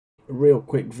a real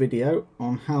quick video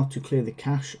on how to clear the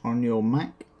cache on your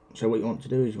Mac. So what you want to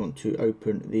do is you want to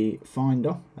open the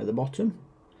Finder at the bottom,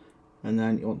 and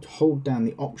then you want to hold down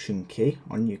the Option key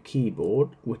on your keyboard,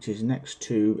 which is next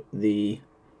to the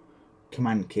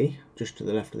Command key, just to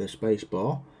the left of the space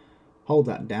bar. Hold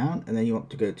that down, and then you want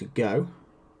to go to Go,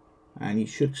 and you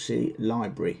should see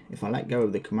Library. If I let go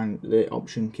of the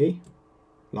Option key,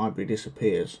 Library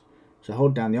disappears. So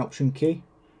hold down the Option key,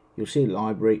 you'll see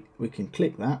Library. We can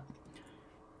click that,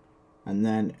 and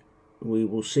then we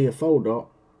will see a folder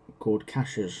called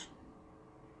Caches.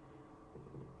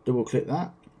 Double click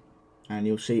that, and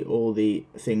you'll see all the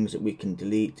things that we can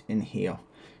delete in here.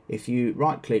 If you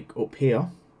right click up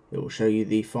here, it will show you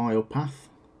the file path,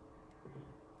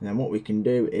 and then what we can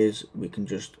do is we can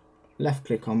just left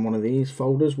click on one of these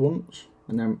folders once,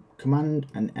 and then Command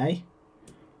and A.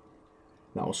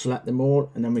 That will select them all,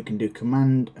 and then we can do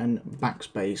Command and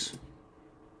Backspace.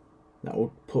 That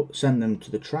will send them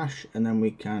to the trash, and then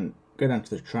we can go down to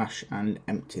the trash and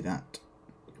empty that.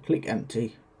 Click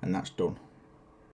empty, and that's done.